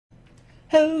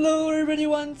Hello everybody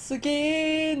once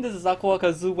again, this is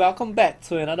AikawaKazu. Welcome back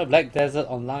to another Black Desert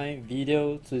Online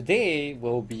video. Today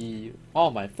will be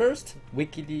my first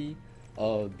weekly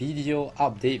video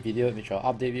update video, which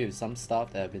I'll update you with some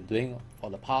stuff that I've been doing for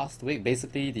the past week.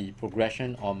 Basically the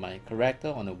progression on my character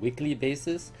on a weekly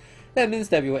basis. That means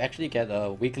that we will actually get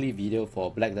a weekly video for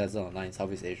Black Desert Online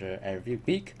Southeast Asia every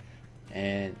week.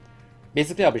 And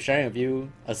basically I'll be sharing with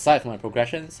you, aside from my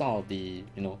progression, some of the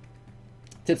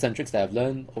tips and tricks that I've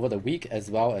learned over the week,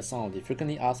 as well as some of the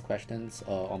frequently asked questions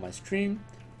on my stream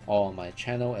or on my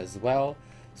channel as well.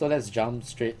 So let's jump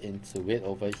straight into it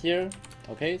over here.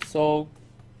 Okay, so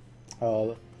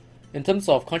in terms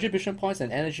of contribution points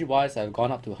and energy wise, I've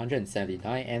gone up to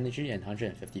 179 energy and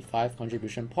 155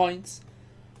 contribution points.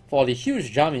 For the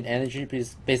huge jump in energy,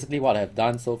 basically what I've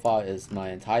done so far is my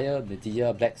entire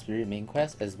Medea Black Spirit main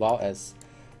quest, as well as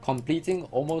completing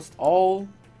almost all,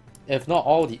 if not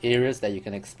all, the areas that you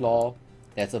can explore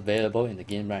that's available in the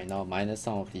game right now, minus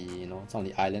some of the some of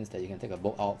the islands that you can take a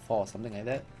boat out for or something like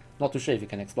that. Not too sure if you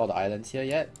can explore the islands here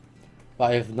yet,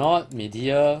 but if not,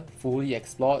 Medea fully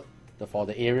explored for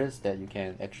the areas that you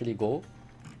can actually go,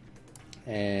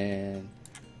 and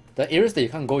the areas that you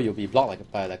can't go, you'll be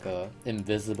blocked by a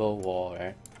invisible wall,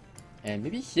 right? And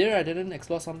maybe here I didn't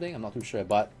explore something, I'm not too sure.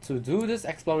 But to do this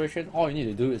exploration, all you need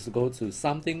to do is to go to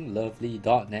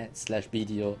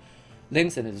somethinglovely.net/BDO,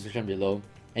 links in the description below,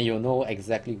 and you'll know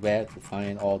exactly where to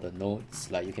find all the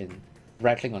nodes. Like you can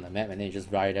right click on the map and then you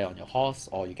just ride there on your horse,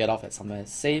 or you get off at somewhere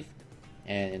safe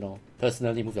and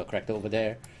personally move your character over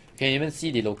there. You can even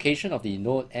see the location of the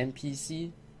node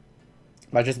NPC,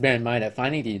 but just bear in mind that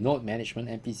finding the node management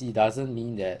NPC doesn't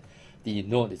mean that the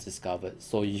node is discovered.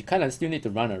 So you kind of still need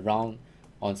to run around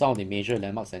on some of the major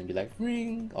landmarks and be like,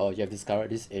 ring, or you have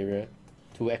discovered this area,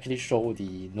 to actually show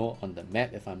the node on the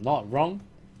map, if I'm not wrong.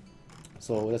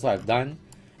 So that's what I've done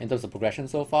in terms of progression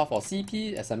so far. For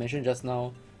CP, as I mentioned just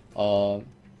now,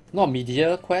 not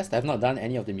Medea quest. I've not done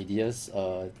any of the Medea's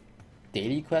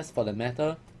daily quests for the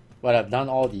matter, but I've done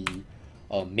all the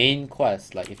main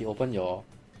quests. Like if you open your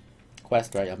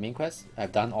quest, right, your main quest,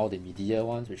 I've done all the Medea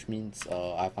ones, which means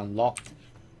I've unlocked,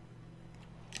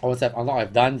 or once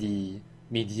I've done the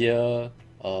Medea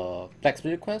Black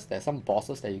Spirit quest. There's some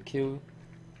bosses that you kill,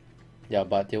 yeah,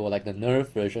 but they were like the nerf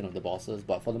version of the bosses.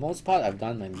 But for the most part, I've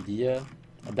done my Medea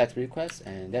Black Spirit quest,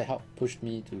 and that helped push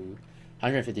me to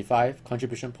 155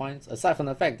 contribution points. Aside from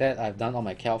the fact that I've done all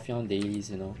my Calpheon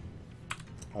dailies,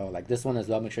 like this one as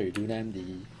well, make sure you do them.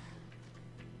 The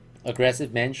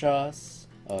aggressive mantras,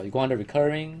 you go under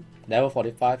recurring, level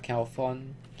 45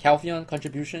 Calpheon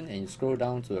contribution, and you scroll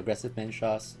down to aggressive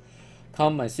mantras.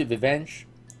 Come my sweet revenge,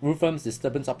 Rufum's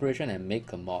disturbance operation, and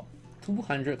make a mob.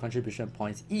 200 contribution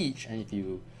points each, and if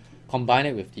you combine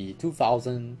it with the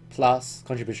 2000 plus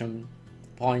contribution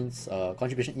points,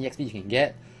 contribution EXP you can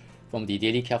get from the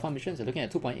daily Calpheon missions, you're looking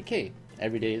at 2.8k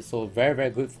every day. So very,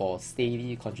 very good for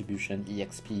steady contribution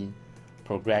EXP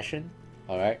progression.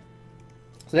 Alright.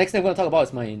 So next thing I'm going to talk about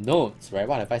is my nodes, right?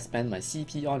 What have I spent my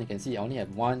CP on? You can see I only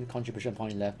have one contribution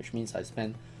point left, which means I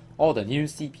spent all the new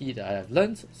CP that I have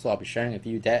learned. So I'll be sharing with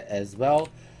you that as well.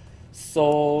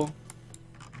 So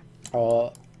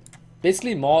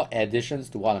basically more additions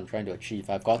to what I'm trying to achieve.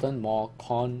 I've gotten more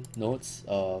corn nodes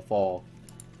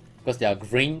because they are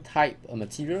grain type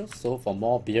materials. So for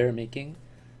more beer making,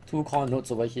 2 corn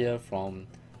nodes over here from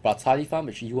Bratali farm,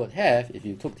 which you would have if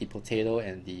you took the potato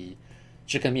and the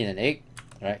chicken meat and egg.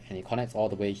 Right, and it connects all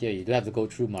the way here. You do have to go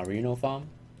through Marino farm,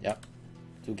 yep,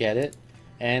 to get it.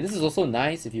 And this is also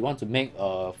nice if you want to make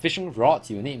fishing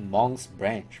rods. You need Monk's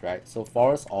Branch, right? So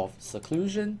Forest of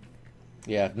Seclusion,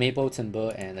 you have maple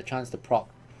timber and a chance to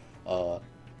proc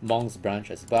Monk's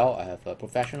Branch as well. I have a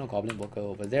professional goblin worker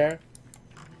over there,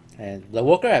 and the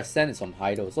worker I've sent is from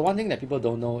Hydo. So one thing that people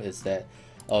don't know is that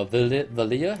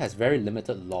Valia has very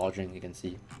limited lodging. You can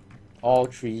see all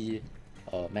 3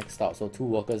 maxed out. So 2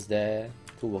 workers there,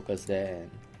 2 workers there, and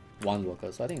 1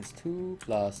 worker. So I think it's 2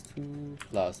 plus 2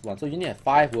 plus 1. So you need to have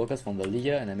 5 workers from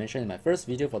Valia. And I mentioned in my first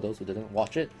video, for those who didn't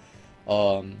watch it,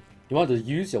 you want to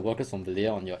use your workers from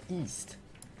Valia on your east.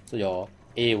 So your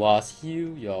Awas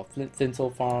Hill, your Flinto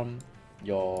farm,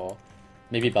 your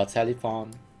maybe Bartelli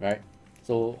farm, right?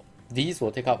 So these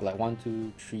will take up like 1,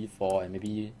 2, 3, 4, and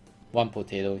maybe 1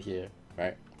 potato here,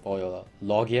 right? For your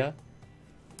Logia.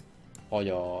 Or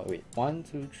your, wait, 1,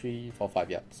 2, 3, 4, 5,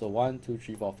 yeah. So 1, 2,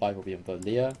 3, 4, 5 will be in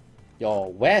Valia.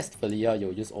 Your West Valia,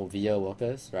 you'll use Ovia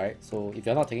workers, right? So if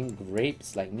you're not taking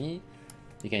grapes like me,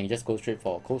 you can just go straight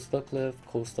for Coastal Cliff,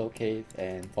 Coastal Cave.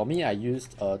 And for me, I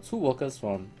used 2 workers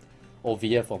from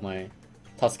Ovia for my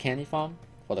Tuscany farm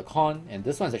for the corn. And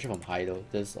this one is actually from Hydo.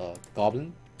 This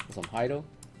goblin is from Hydo.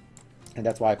 and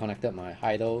that's why I connected my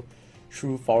Heidel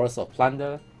through Forest of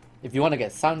Plunder. If you want to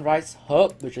get Sunrise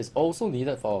Herb, which is also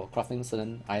needed for crafting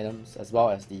certain items, as well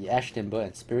as the Ash Timber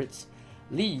and Spirit's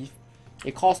Leaf,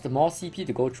 it costs more CP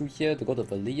to go through here to go to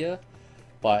Valia.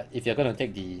 But if you're going to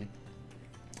take the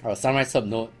Sunrise Herb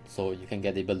node, so you can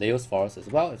get the Beleo's Forest as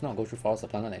well. If not, go through Forest of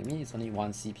Plunder like me. It's only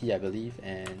 1 CP, I believe,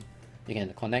 and you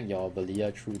can connect your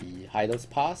Valia through the Heidel's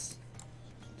Pass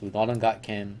to Northern Guard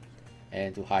Camp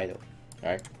and to Heidel,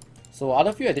 right? So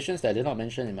other few additions that I did not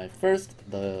mention in my first,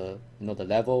 the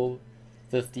level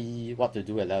 50, what to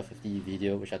do at level 50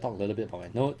 video, which I talked a little bit about my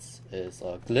notes, is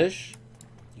Glish.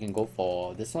 You can go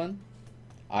for this one,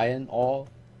 Iron Ore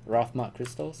Rough Mud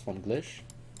Crystals from Glish.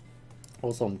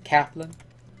 Also from Kaplan,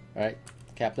 right?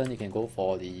 Kaplan, you can go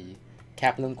for the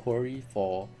Kaplan Quarry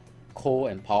for Coal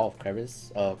and Power of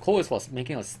Crevice. Coal is for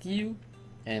making of steel,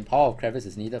 and Power of Crevice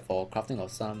is needed for crafting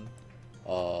of some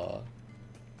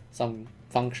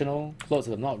functional clothes,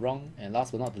 if I'm not wrong. And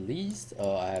last but not the least,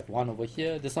 I have one over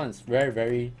here. This one is very,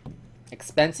 very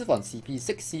expensive on CP,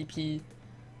 6 CP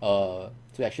to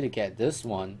actually get this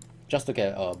one, just to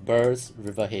get Burr's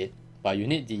Riverhead. But you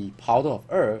need the Powder of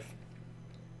Earth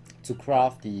to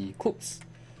craft the Cook's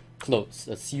clothes,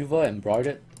 the silver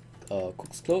embroidered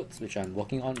Cook's clothes, which I'm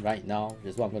working on right now,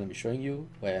 which is what I'm going to be showing you,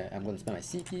 where I'm going to spend my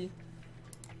CP.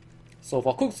 So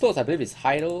for Cook's clothes, I believe it's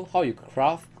Heidel, how you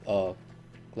craft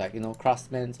like, you know,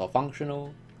 craftsman's or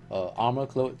functional armor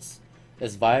clothes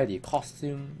is via the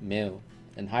costume mill,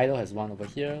 and Heidel has one over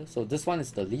here. So this one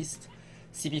is the least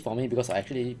CP for me because I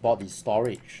actually bought the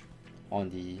storage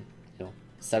on the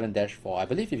 7-4. I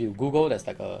believe if you Google, there's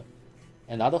like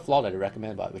another floor that I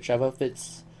recommend, but whichever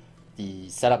fits the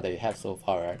setup that you have so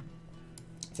far, right?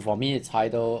 So for me, it's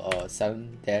Heidel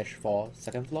 7-4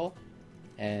 second floor,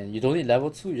 and you don't need level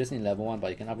 2, you just need level 1,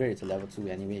 but you can upgrade it to level 2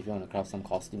 anyway if you want to craft some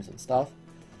costumes and stuff.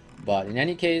 But in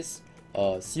any case,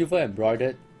 silver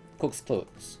embroidered Cook's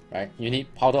clothes, right? You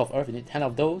need Powder of Earth, you need 10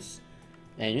 of those,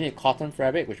 and you need cotton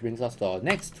fabric, which brings us to our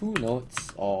next 2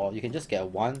 nodes, or you can just get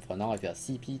 1 for now if you're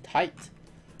CP tight.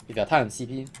 If you're tight on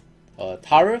CP,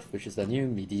 Tarif, which is the new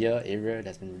media area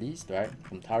that's been released, right,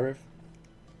 from Tarif.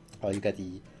 You got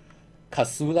the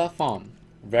Kasula farm,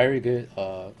 very good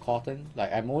cotton.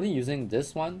 Like, I'm only using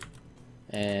this one,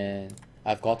 and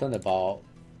I've gotten about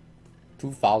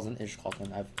 2,000-ish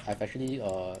cotton. I've actually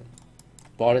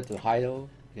brought it to Heidel.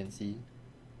 You can see.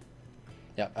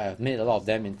 Yep, I've made a lot of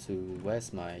them into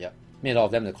made a lot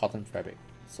of them into cotton fabric.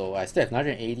 So I still have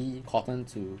 980 cotton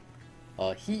to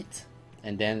heat,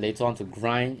 and then later on to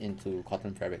grind into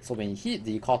cotton fabric. So when you heat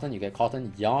the cotton, you get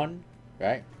cotton yarn,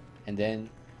 right? And then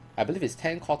I believe it's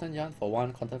 10 cotton yarn for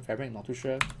 1 cotton fabric, not too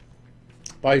sure.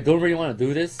 But you don't really want to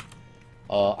do this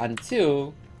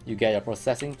until you get your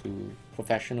processing to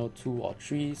professional 2 or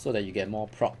 3, so that you get more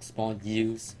procs, more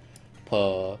yields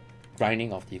per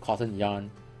grinding of the cotton yarn.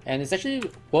 And it's actually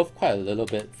worth quite a little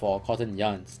bit for cotton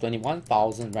yarn. It's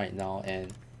 21,000 right now,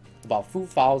 and about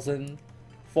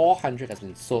 2,400 has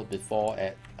been sold before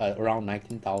at around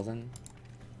 19,000.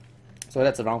 So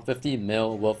that's around 50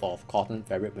 mil worth of cotton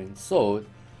fabric being sold.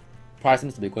 Price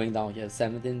seems to be going down here,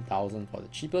 17,000 for the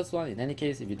cheapest one. In any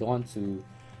case, if you don't want to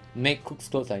make Cook's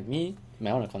clothes like me, you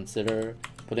might want to consider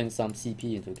putting some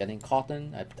CP into getting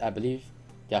cotton. I believe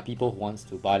there are people who wants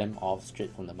to buy them off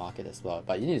straight from the market as well.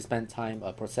 But you need to spend time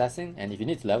processing, and if you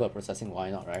need to level processing,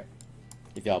 why not, right?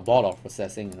 If you're bored of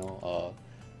processing,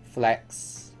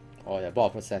 flax, or you're bored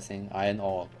of processing iron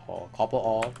ore or copper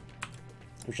ore,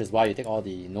 which is why you take all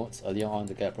the notes earlier on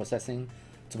to get processing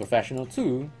to professional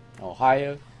 2 or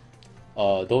higher.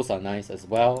 Those are nice as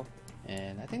well.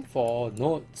 And I think for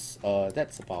notes,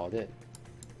 that's about it.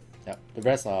 Yeah, the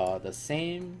rest are the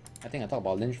same. I think I talked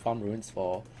about Lynch Farm Ruins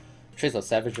for Trace of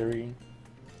Savagery.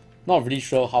 Not really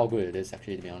sure how good it is,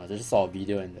 actually, to be honest. I just saw a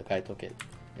video and the guy took it.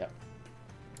 Yeah.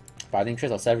 But I think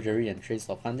Trace of Savagery and Trace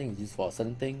of Hunting is used for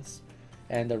certain things.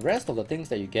 And the rest of the things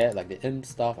that you get, like the imp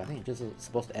stuff, I think you're just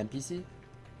supposed to NPC.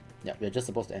 Yeah, you're just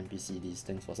supposed to NPC these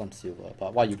things for some silver.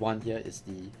 But what you want here is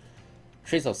the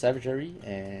Trace of Savagery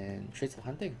and Trace of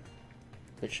Hunting,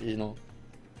 which, you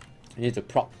need to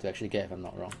proc to actually get, if I'm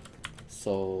not wrong.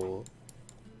 So,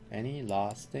 any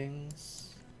last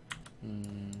things?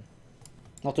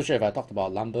 Not too sure if I talked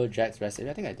about Lumberjack's recipe.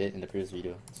 I think I did in the previous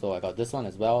video. So I got this one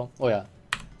as well. Oh yeah.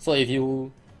 So if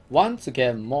you want to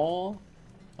get more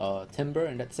timber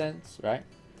in that sense, right?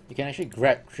 You can actually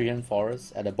grab Treant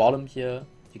Forest. At the bottom here,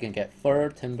 you can get fir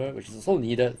timber, which is also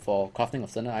needed for crafting of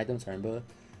certain items. I remember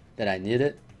that I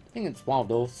needed. I think it's one of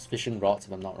those fishing rods,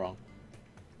 if I'm not wrong.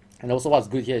 And also what's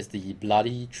good here is the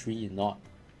bloody tree knot.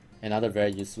 Another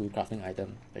very useful crafting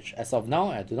item, which as of now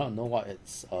I do not know what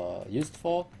it's used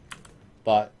for,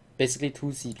 but basically 2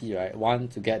 CP, right? One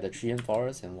to get the tree and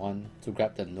forest and one to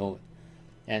grab the node.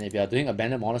 And if you are doing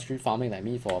abandoned monastery farming like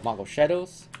me for Mark of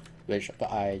Shadows, which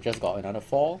I just got another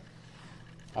 4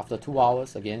 after 2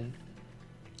 hours again,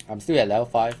 I'm still at level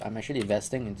 5. I'm actually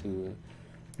investing into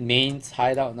Main's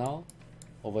hideout now,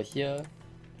 over here.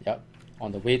 Yep,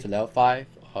 on the way to level 5,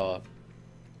 so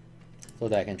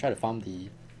that I can try to farm the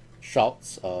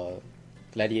Shouts,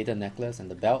 Gladiator necklace and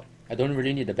the belt. I don't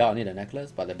really need the belt, I need the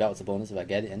necklace, but the belt's a bonus if I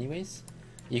get it anyways.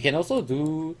 You can also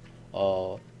do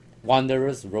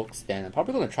Wanderer's Rogue Stand. I'm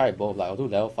probably going to try both. Like, I'll do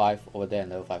level 5 over there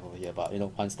and level 5 over here, but you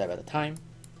know, one step at a time.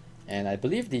 And I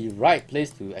believe the right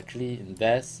place to actually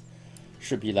invest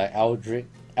should be like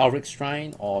Elric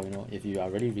Shrine, or you know, if you are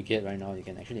really wicked right now, you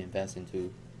can actually invest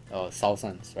into South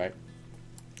Suns, right?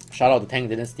 Shout out to Tang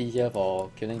Dynasty here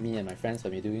for killing me and my friends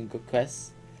when we're doing good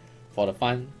quests for the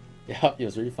fun. Yeah, it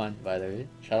was really fun, by the way.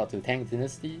 Shout out to Tang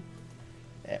Dynasty.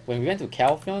 When we went to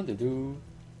Calphion to do,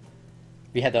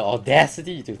 we had the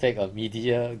audacity to take a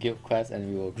media guild quest,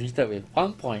 and we were greeted with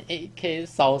 1.8k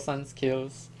South Suns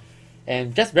kills.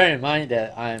 And just bear in mind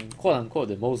that I'm quote unquote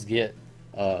the most geared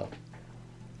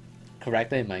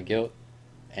character in my guild,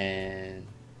 and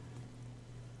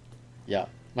yeah,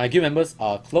 my guild members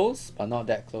are close but not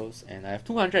that close, and I have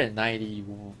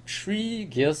 293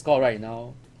 gear score right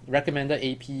now. Recommended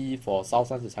AP for South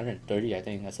Suns is 130, I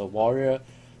think. As a warrior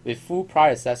with full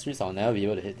prior accessories, I'll never be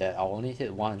able to hit that. I'll only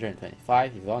hit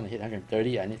 125. If I want to hit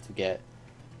 130, I need to get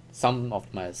some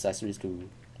of my accessories to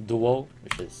dual,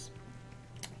 which is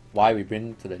why we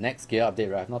bring to the next gear update,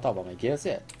 right? I've not talked about my gears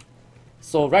yet.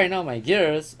 So right now my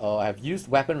gears, I've used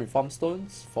weapon reform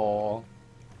stones for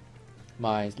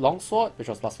my longsword, which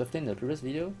was plus 15 in the previous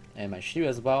video, and my shield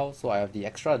as well. So I have the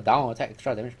extra down attack,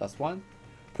 extra damage plus 1.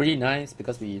 Pretty nice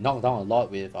because we knock down a lot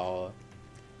with our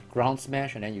ground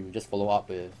smash, and then you just follow up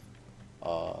with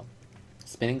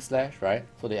spinning slash, right?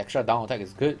 So the extra down attack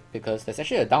is good because there's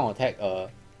actually a down attack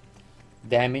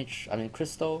damage,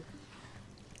 crystal,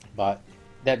 but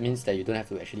that means that you don't have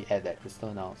to actually add that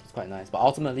crystal now, so it's quite nice. But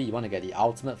ultimately you want to get the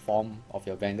ultimate form of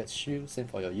your Vanguard shield, same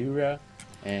for your Uria.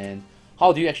 And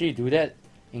how do you actually do that?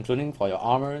 Including for your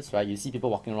armors, right? You see people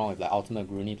walking around with like ultimate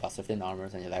Gruni plus 15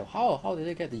 armors, and you're like, how did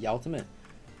they get the ultimate?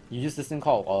 You use this thing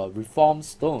called reform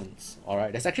stones.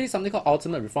 Alright, there's actually something called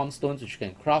ultimate reform stones which you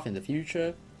can craft in the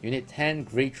future. You need 10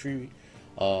 grade 3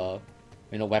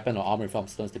 weapon or armor reform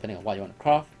stones depending on what you want to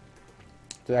craft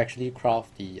to actually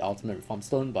craft the ultimate reform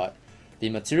stone. But the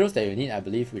materials that you need, I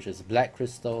believe, which is black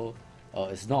crystal,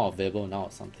 is not available now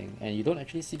or something, and you don't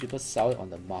actually see people sell it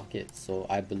on the market. So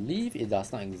I believe it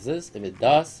does not exist. If it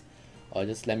does,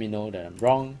 just let me know that I'm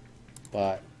wrong.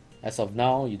 But as of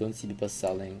now, you don't see people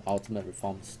selling ultimate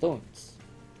reform stones.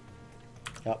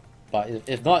 Yep. But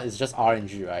if not, it's just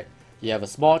RNG, right? You have a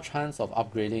small chance of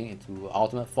upgrading into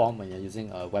ultimate form when you're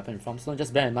using a weapon reform stone.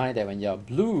 Just bear in mind that when you're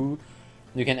blue,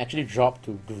 you can actually drop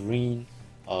to green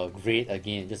grade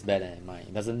again. Just bear that in mind.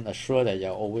 It doesn't assure that you're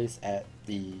always at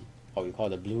the what we call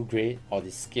the blue grade or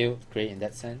the scaled grade in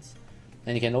that sense.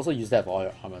 And you can also use that for all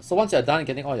your armor. So once you're done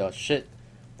getting all your shit,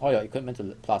 all your equipment to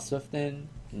plus 15,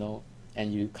 you know,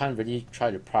 and you can't really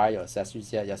try to pry your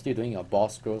accessories yet, you're still doing your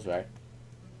boss scrolls, right?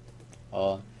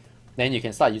 Then you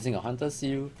can start using a hunter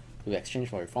seal to exchange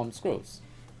for reformed scrolls.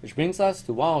 Which brings us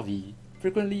to one of the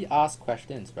frequently asked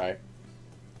questions, right?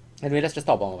 Anyway, let's just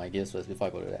talk about my gears first before I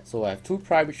go to that. So I have 2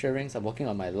 Pry Witch Earrings. I'm working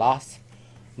on my last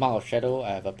Mark of Shadow. I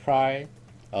have a Pry,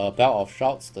 Belt of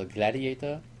Shouts, the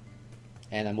Gladiator,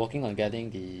 and I'm working on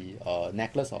getting the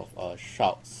necklace of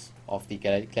Shouts of the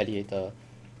Gladiator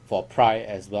for Pry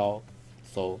as well.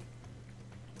 So,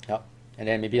 yep. And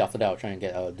then maybe after that I'll try and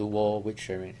get a dual witch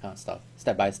sharing kind of stuff,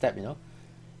 step by step, you know.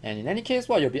 And in any case,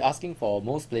 what you'll be asking for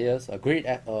most players, a great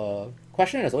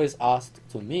question that's always asked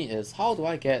to me is, how do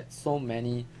I get so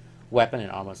many weapon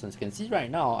and armor stones? You can see right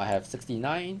now I have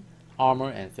 69 armor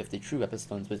and 53 weapon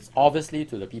stones, which obviously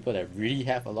to the people that really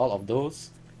have a lot of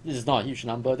those, this is not a huge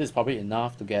number. This is probably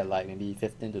enough to get like maybe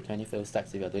 15 to 20 fail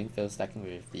stacks if you're doing fail stacking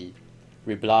with the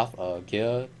rebluff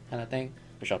gear kind of thing,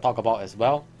 which I'll talk about as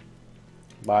well.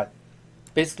 But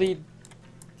basically,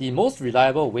 the most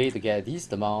reliable way to get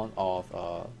this amount of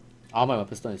armor and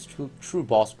weapon stone is through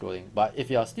boss scrolling. But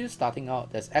if you are still starting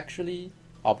out, there's actually,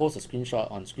 I'll post a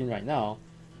screenshot on screen right now,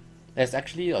 there's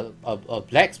actually a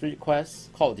black spirit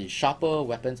quest called the Sharper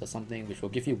Weapons or something, which will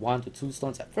give you 1 to 2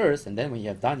 stones at first, and then when you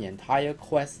have done the entire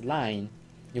quest line,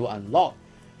 you will unlock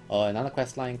another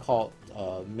quest line called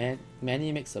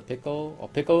Manny Makes a Pickle, or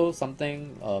Pickle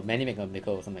something, Manny Make a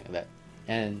Pickle or something like that.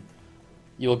 And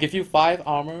it will give you 5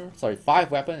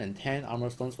 weapon and 10 armor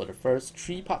stones for the first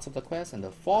 3 parts of the quest, and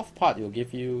the 4th part it will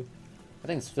give you I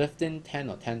think it's 1510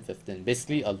 or 1015.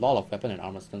 Basically a lot of weapon and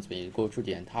armor stones when you go through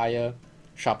the entire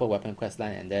sharper weapon quest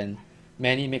line, and then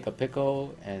many make a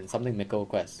pickle and something mickle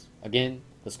quest. Again,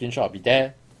 the screenshot will be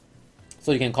there.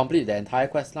 So you can complete the entire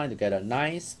quest line to get a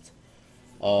nice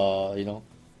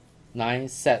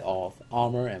nice set of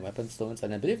armor and weapon stones,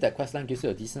 and I believe that questline gives you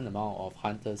a decent amount of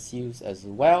hunter seals as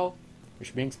well,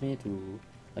 which brings me to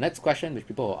the next question, which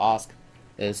people will ask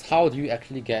is how do you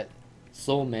actually get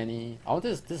so many?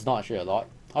 This is not actually a lot.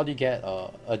 How do you get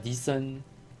a decent,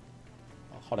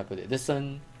 how do I put it,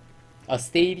 a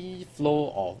steady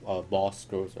flow of boss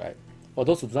scrolls, right? For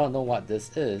those who do not know what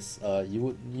this is,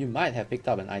 you might have picked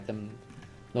up an item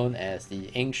known as the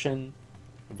Ancient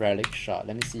Relic Shard.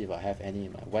 Let me see if I have any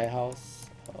in my warehouse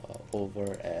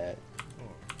over at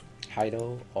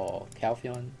Hydo or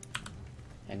Calphion.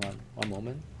 Hang on one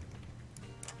moment.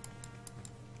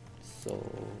 So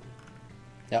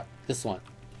yeah, this one,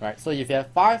 right? So if you have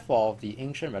 5 of the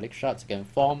Ancient Relic Shards, you can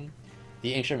form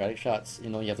the Ancient Relic Shards.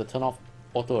 You have to turn off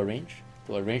auto arrange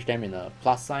to arrange them in a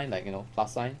plus sign, like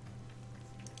plus sign,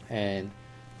 and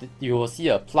you will see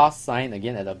a plus sign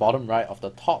again at the bottom right of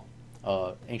the top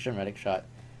Ancient Relic Shard,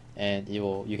 and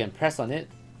you can press on it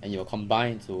and you will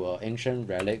combine to an Ancient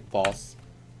Relic Boss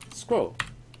Scroll,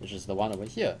 which is the one over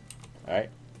here, right?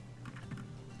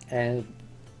 And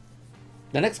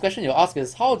the next question you'll ask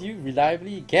is how do you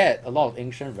reliably get a lot of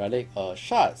Ancient Relic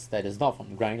shards that is not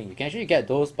from grinding? You can actually get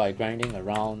those by grinding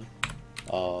around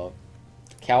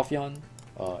Calphion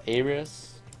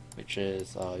areas, which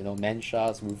is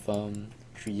Menshas, Rufum,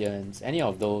 Treants, any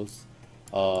of those.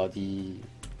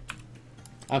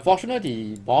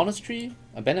 Unfortunately, the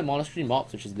abandoned monastery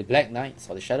mobs, which is the Black Knights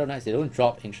or the Shadow Knights, they don't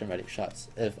drop Ancient Relic shards.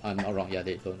 If I'm not wrong, yeah,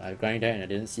 they don't. I grinded there and I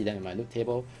didn't see them in my loot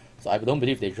table, so I don't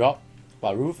believe they drop.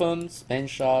 But Rufums,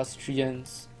 Menshas,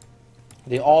 Treants,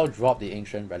 they all drop the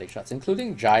Ancient Relic shards,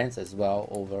 including Giants as well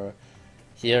over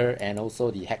here, and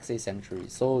also the Hexe Sanctuary.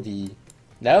 So the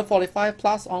level 45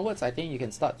 plus onwards, I think you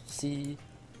can start to see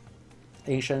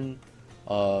Ancient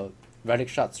Relic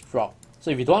shards drop. So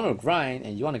if you don't want to grind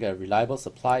and you want to get a reliable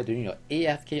supply during your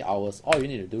AFK hours, all you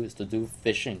need to do is to do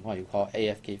fishing, what you call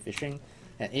AFK fishing.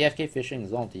 And AFK fishing is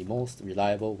one of the most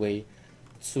reliable way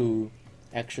to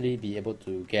actually be able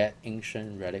to get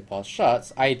Ancient Relic Boss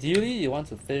shards. Ideally, you want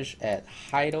to fish at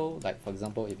Hydo, like for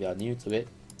example, if you are new to it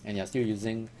and you're still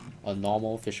using a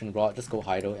normal fishing rod, just go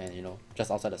Hydo and just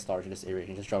outside the storage in this area, you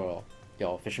can just drop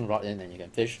your fishing rod in and you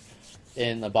can fish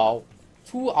in about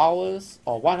 2 hours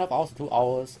or 1.5 hours to 2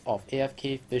 hours of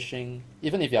AFK fishing.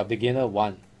 Even if you're beginner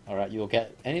 1, alright, you'll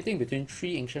get anything between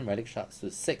 3 Ancient Relic shards to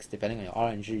 6 depending on your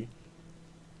RNG,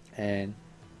 and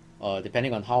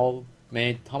depending on how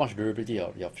much durability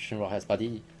your fishing rod has. But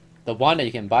the one that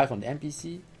you can buy from the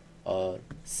NPC,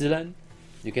 Silen,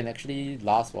 you can actually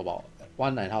last for about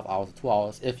 1.5 hours to 2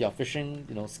 hours if your fishing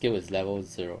skill is level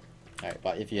 0. Alright,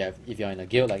 but if you're in a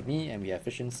guild like me and we have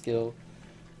fishing skill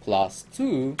plus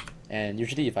 2, and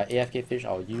usually if I AFK fish,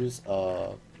 I'll use a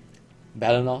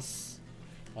Balanos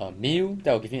meal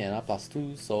that will give me another plus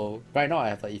 2. So right now I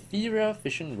have an Ethereal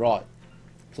fishing rod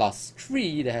plus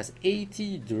 3 that has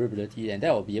 80 durability, and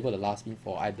that will be able to last me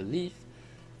for, I believe,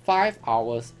 5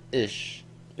 hours ish.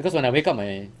 Because when I wake up,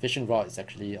 my fishing rod is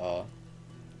actually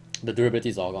the durability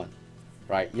is all gone.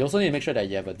 Right. You also need to make sure that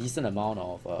you have a decent amount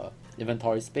of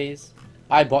inventory space.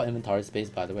 I bought inventory space,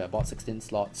 by the way. I bought 16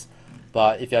 slots.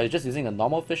 But if you're just using a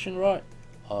normal fishing rod,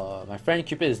 my friend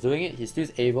Cupid is doing it. He's still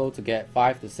able to get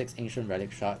 5 to 6 Ancient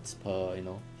Relic shards per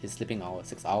his sleeping hour,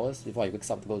 6 hours before he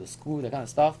wakes up to go to school, that kind of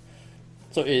stuff.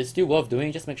 So it is still worth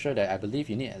doing. Just make sure that I believe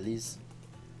you need at least,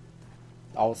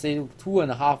 I would say,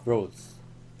 2.5 rows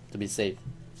to be safe.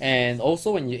 And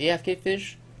also when you AFK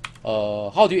fish,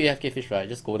 how do you AFK fish, right?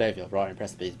 Just go there with your rod and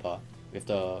press spacebar. With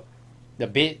the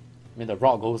bait, when the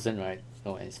rod goes in, right?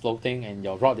 And it's floating and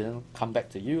your rod didn't come back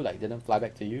to you, like didn't fly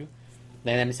back to you,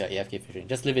 then that means you're AFK fishing.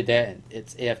 Just leave it there and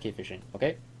it's AFK fishing,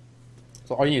 okay?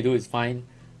 So all you need to do is find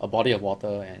a body of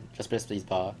water and just press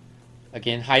spacebar.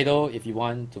 Again, Hydo if you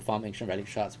want to farm Ancient Relic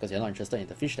shards because you're not interested in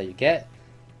the fish that you get.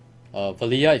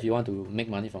 Valia if you want to make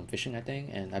money from fishing, I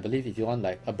think. And I believe if you want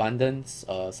like abundance,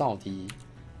 some of the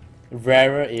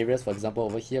rarer areas, for example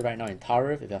over here right now in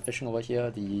Tarif, if you're fishing over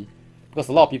here, because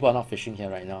a lot of people are not fishing here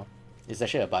right now, it's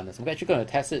actually abundance. I'm actually going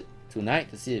to test it tonight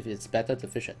to see if it's better to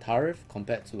fish at Tarif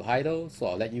compared to Hydo, so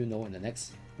I'll let you know in the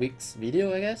next week's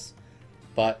video, I guess.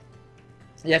 But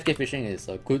AFK fishing is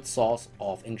a good source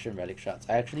of Ancient Relic shards.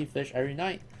 I actually fish every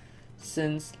night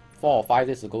since 4 or 5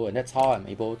 days ago, and that's how I'm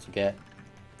able to get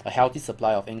a healthy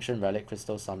supply of Ancient Relic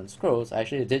Crystal Summon Scrolls. I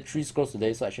actually did 3 scrolls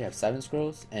today, so I actually have 7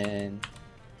 scrolls, and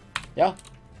yeah,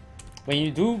 when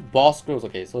you do boss scrolls,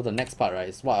 okay, so the next part, right,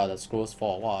 is what are the scrolls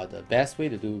for? What are the best way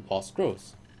to do boss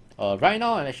scrolls? Right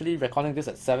now, I'm actually recording this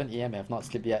at 7 AM. I have not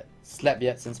slept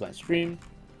yet since my stream.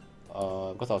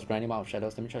 Because I was grinding out of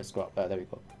shadows. Let me try to scroll up. There we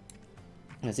go.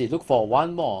 Let's see, look for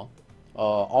one more.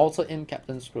 Also in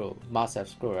Captain Scroll, must have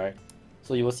scroll, right?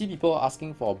 So you will see people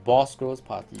asking for boss scrolls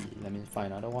party. Let me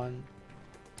find another one.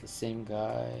 The same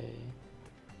guy.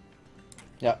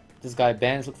 Yep, this guy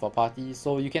bans look for party.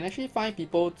 So you can actually find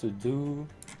people to do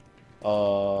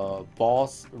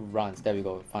boss runs. There we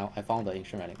go. I found the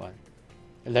ancient relic one.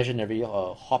 Legendary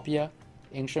Hopia,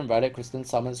 ancient relic crystal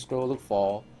summon scroll. Look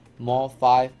for more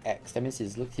 5x. That means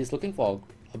he's looking for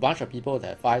a bunch of people that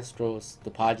have 5 scrolls to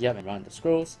party up and run the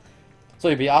scrolls. So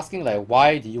you'll be asking like,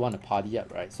 why do you want to party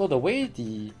up, right? So the way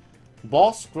the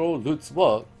boss scroll loots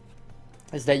work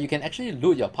is that you can actually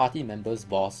loot your party members'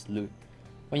 boss loot.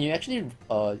 When you actually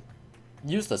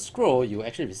use the scroll, you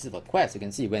actually receive a quest. You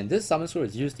can see when this summon scroll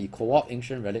is used, the co-op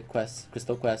ancient relic quest,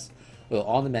 crystal quest, will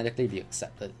automatically be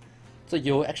accepted. So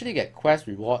you'll actually get quest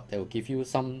reward that will give you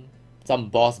some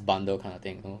boss bundle kind of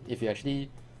thing. You know? If you actually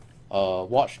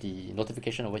watch the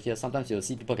notification over here, sometimes you'll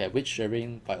see people get witch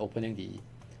sharing by opening the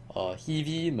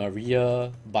Heavy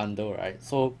Maria bundle, right?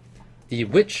 So the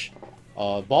witch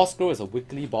boss scroll is a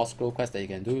weekly boss scroll quest that you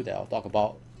can do that I'll talk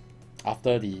about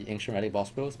after the ancient relic boss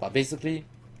scrolls. But basically,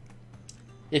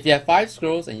 if you have 5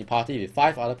 scrolls and you party with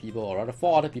 5 other people, or rather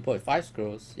 4 other people with 5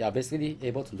 scrolls, you are basically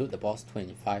able to loot the boss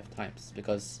 25 times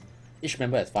because each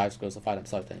member has 5 scrolls, so 5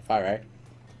 themselves 25, right?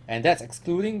 And that's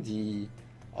excluding the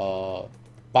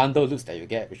bundle loots that you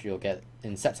get, which you'll get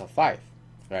in sets of 5,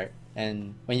 right?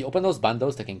 And when you open those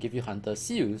bundles, they can give you hunter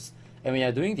seals. And when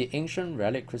you're doing the ancient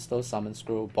relic crystal summon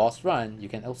scroll boss run, you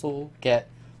can also get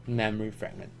memory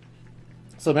fragment.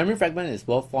 So memory fragment is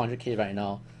worth 400k right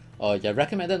now. You're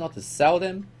recommended not to sell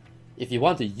them. If you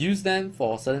want to use them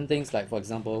for certain things, like for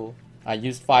example, I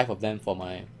used 5 of them for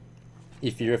my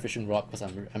inferior fishing rod because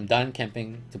I'm done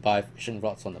camping to buy fishing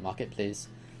rods on the marketplace,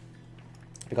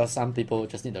 because some people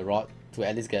just need the rod to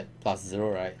at least get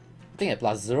 +0, right? I think at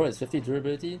 +0 is 50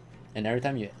 durability, and every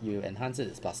time you enhance it,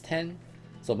 it's +10.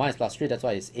 So mine is +3, that's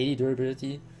why it's 80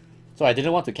 durability. So I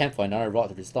didn't want to camp for another rod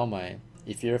to restore my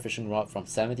inferior fishing rod from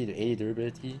 70 to 80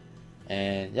 durability.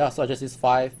 And yeah, so I just used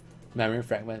 5 memory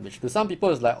fragment, which to some people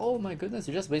is like, oh my goodness,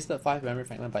 you just wasted 5 memory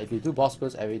fragment. But if you do boss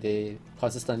scrolls every day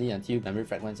consistently until memory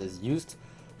fragments is used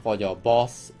for your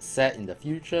boss set in the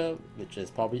future, which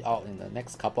is probably out in the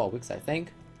next couple of weeks, I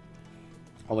think,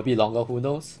 or maybe longer, who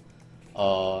knows,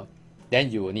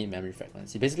 then you will need memory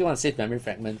fragments. You basically want to save memory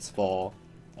fragments for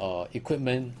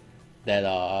equipment that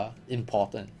are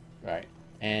important, right?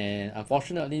 And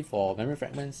unfortunately for memory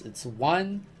fragments, it's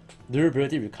 1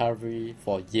 durability recovery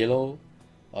for yellow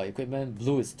equipment,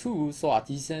 blue is 2, so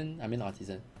artisan,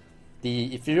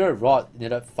 the inferior rod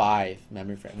needed 5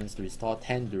 memory fragments to restore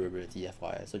 10 durability,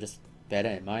 FYI, so just bear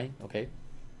that in mind, okay?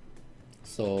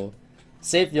 So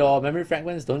save your memory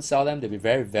fragments, don't sell them, they'll be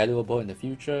very valuable in the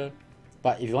future.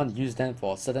 But if you want to use them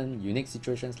for certain unique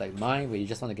situations like mine, where you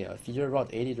just want to get a inferior rod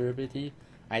 80 durability,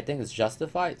 I think it's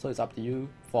justified, so it's up to you,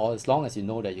 for as long as you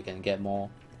know that you can get more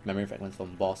memory fragments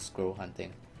from boss scroll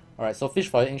hunting. Alright, so fish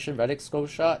for your ancient relic scroll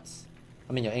shards.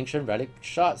 Your ancient relic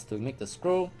shards to make the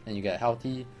scroll, and you get a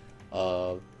healthy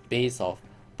base of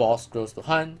boss scrolls to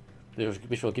hunt,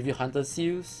 which will give you hunter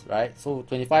seals, right? So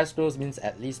 25 scrolls means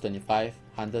at least 25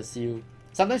 hunter seal.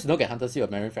 Sometimes you don't get hunter seal or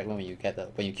memory fragment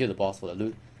when you kill the boss for the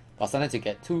loot, but sometimes you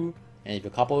get 2, and if you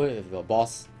couple it with your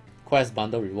boss quest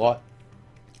bundle reward,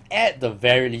 at the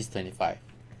very least 25.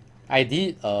 I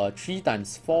did 3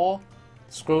 times 4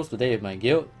 scrolls today with my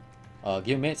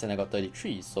guildmates, and I got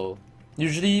 33. So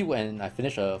usually when I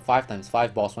finish a 5 times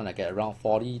 5 boss run, I get around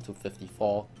 40 to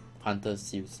 54 hunter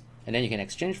seals. And then you can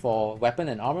exchange for weapon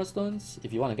and armor stones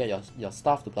if you want to get your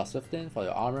stuff to +15 for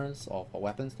your armors, or for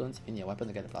weapon stones if you need a weapon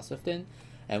to get a +15.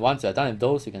 And once you're done with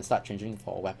those, you can start changing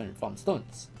for weapon reform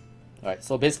stones. Alright,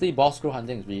 so basically boss scroll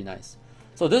hunting is really nice.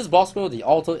 So this boss scroll, the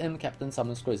Auto Imp Captain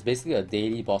Summon Scroll, is basically a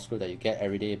daily boss scroll that you get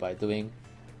every day by doing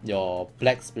your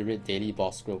Black Spirit daily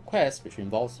boss scroll quest, which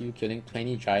involves you killing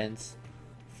 20 giants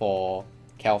for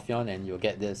Calphion, and you'll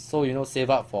get this. So save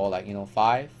up for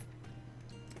 5,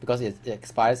 because it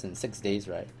expires in 6 days,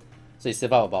 right? So you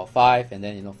save up about 5, and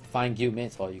then find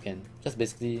guildmates, or you can just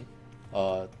basically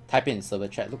type in server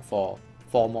chat, look for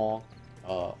 4 more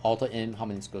Auto Imp how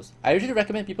many scrolls. I usually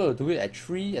recommend people to do it at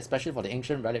 3, especially for the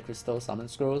ancient relic crystal summon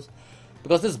scrolls,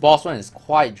 because this boss run is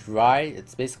quite dry.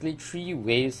 It's basically 3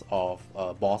 waves of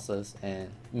bosses, and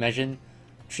imagine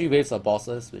 3 waves of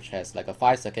bosses which has like a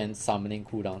 5-second summoning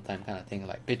cooldown time kind of thing.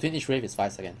 Like between each wave is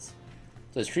 5 seconds.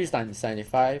 So it's 3 times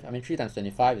 75. I mean 3 times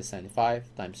 25 is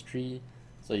 75 times 3.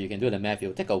 So you can do the math.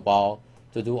 It'll take a while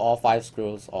to do all 5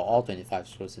 scrolls or all 25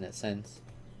 scrolls in that sense.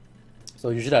 So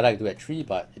usually I like to do at 3,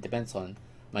 but it depends on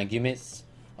my guildmates.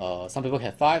 Some people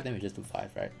have 5, then we just do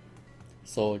 5, right?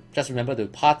 So just remember to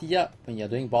party up when you're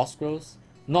doing boss scrolls.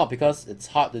 Not because it's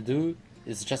hard to do,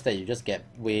 it's just that you just get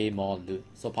way more loot.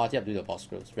 So party up, do the boss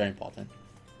scrolls, very important.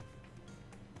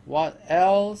 What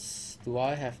else do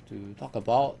I have to talk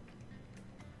about?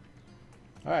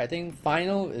 Alright, I think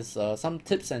final is some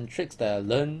tips and tricks that I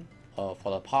learned for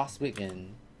the past week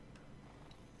in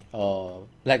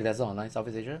Black Desert Online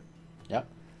Southeast Asia. Yep.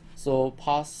 So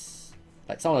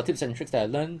some of the tips and tricks that I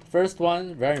learned. First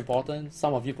one, very important.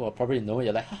 Some of you will probably know it.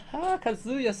 You're like, haha,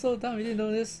 Kazu, you're so dumb, you didn't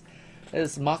know this.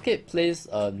 It's marketplace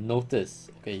notice.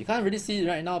 Okay, you can't really see it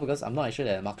right now because I'm not actually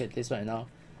at a marketplace right now.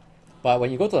 But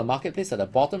when you go to the marketplace at the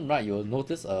bottom right, you'll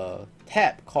notice a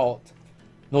tab called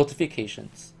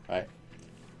notifications, right?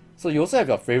 So you also have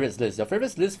your favorites list. Your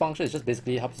favorites list function is just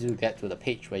basically helps you get to the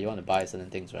page where you want to buy certain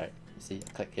things, right? You see,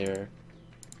 click here.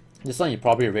 This one you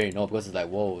probably already know because it's like,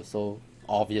 whoa, it's so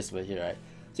obvious over here, right?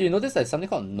 So you notice there's something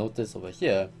called notice over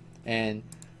here, and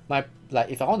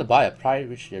if I want to buy a pride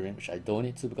rich earring, which I don't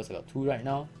need to because I got 2 right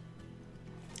now,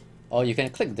 or you can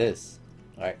click this,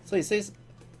 right? So it says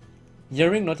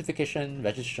earring notification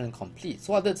registration complete.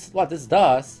 So what this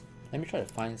does, let me try to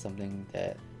find something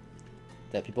that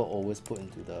people always put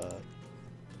into the,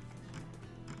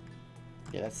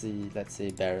 yeah, let's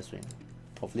say Barris ring.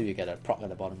 Hopefully we get a proc at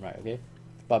the bottom right, okay?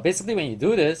 But basically when you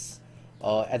do this,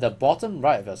 at the bottom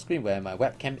right of your screen where my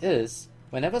webcam is,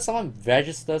 whenever someone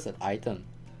registers an item,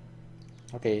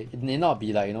 okay, it may not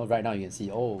be like, you know, right now you can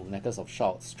see, oh, necklace of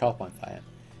shards, 12.5.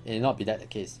 It may not be that the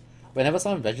case. Whenever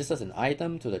someone registers an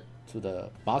item to the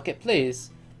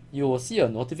marketplace, you will see a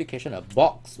notification, a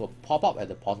box will pop up at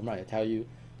the bottom right to tell you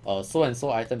so and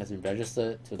so item has been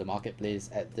registered to the marketplace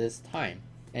at this time.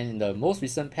 And in the most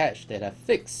recent patch, they have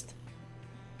fixed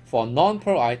for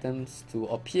non-pro items to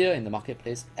appear in the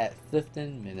marketplace at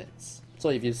 15 minutes. So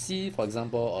if you see, for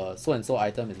example, so and so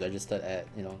item is registered at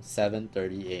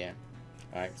 7:30 a.m.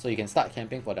 Alright, so you can start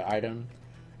camping for the item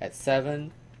at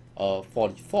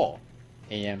 7:44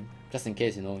 a.m. just in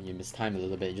case you miss time a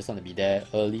little bit. You just want to be there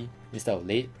early instead of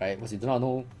late, right? Because you do not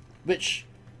know which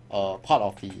part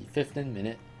of the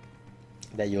 15-minute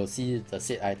that you'll see the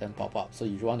said item pop up. So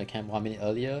you want to camp 1 minute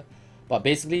earlier, but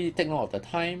basically take note of the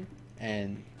time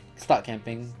and start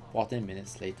camping 14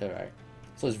 minutes later, right?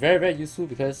 So it's very, very useful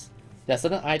because there are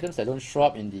certain items that don't show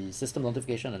up in the system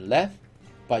notification on the left,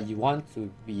 but you want to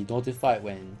be notified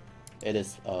when it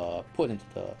is put into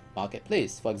the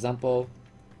marketplace. For example,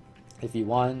 if you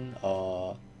want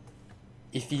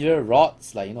ethereal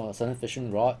rods, like a certain fishing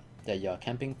rod that you're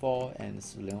camping for and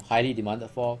it's highly demanded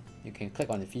for, you can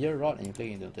click on ethereal rod and you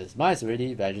click into this. Mine is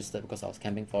already registered because I was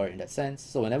camping for it in that sense.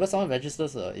 So whenever someone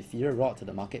registers an ethereal rod to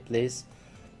the marketplace,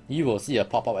 you will see a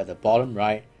pop-up at the bottom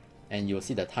right, and you'll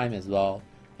see the time as well,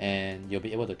 and you'll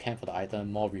be able to camp for the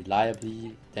item more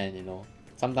reliably than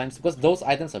sometimes, because those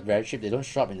items are very cheap, they don't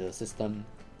show up in the system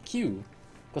queue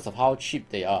because of how cheap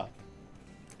they are.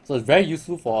 So it's very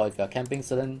useful for if you're camping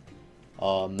certain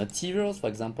materials. For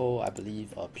example, I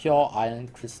believe pure iron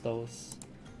crystals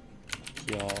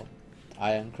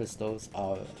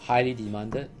are highly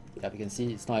demanded. As you can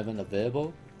see, it's not even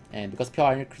available. And because pure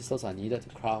iron crystals are needed to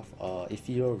craft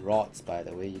ethereal rods, by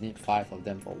the way, you need 5 of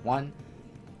them for 1.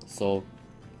 So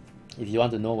if you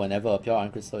want to know whenever a pure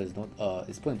iron crystal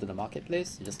is put into the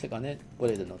marketplace, you just click on it, put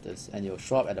it in the notice, and it'll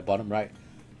show up at the bottom right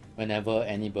whenever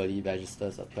anybody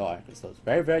registers a pure iron crystal. It's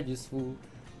very, very useful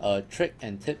trick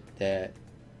and tip that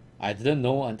I didn't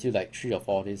know until like 3 or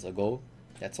 4 days ago.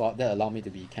 That allowed me to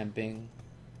be camping,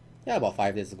 yeah, about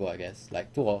 5 days ago, I guess,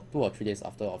 like 2 or 3 days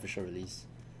after official release.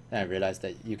 Then I realized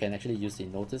that you can actually use the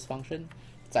notice function.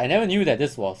 So I never knew that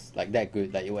this was like that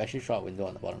good, like it will actually show up window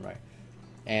on the bottom right.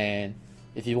 And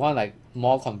if you want like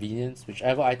more convenience,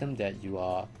 whichever item that you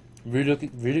are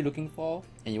really looking for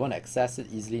and you want to access it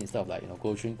easily instead of like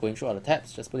going through all the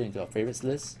tabs, just put it into your favorites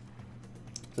list.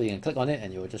 So you can click on it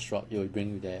and it will just show up, it will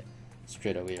bring you there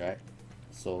straight away, right?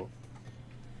 So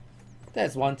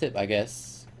that's one tip, I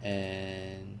guess,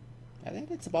 and I think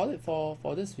that's about it for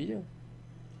this video.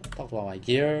 I talked about my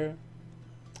gear,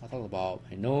 I talked about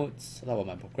my notes, I talked about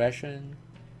my progression,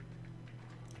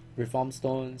 reform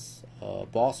stones,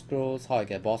 boss scrolls, how I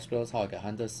get boss scrolls, how I get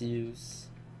hunter seals,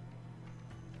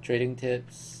 trading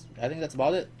tips. I think that's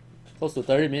about it. Close to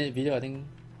 30-minute video. I think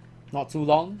not too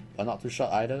long but not too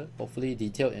short either. Hopefully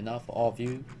detailed enough for all of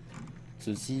you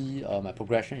to see my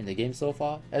progression in the game so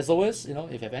far. As always, you know,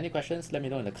 if you have any questions, let me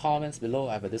know in the comments below.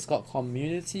 I have a Discord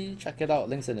community, check it out,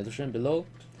 links in the description below.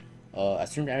 I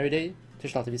stream every day,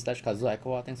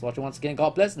 twitch.tv/KazuAikawa. Thanks for watching once again,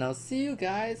 God bless, and I'll see you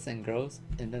guys and girls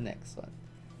in the next one.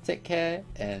 Take care,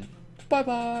 and bye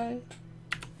bye!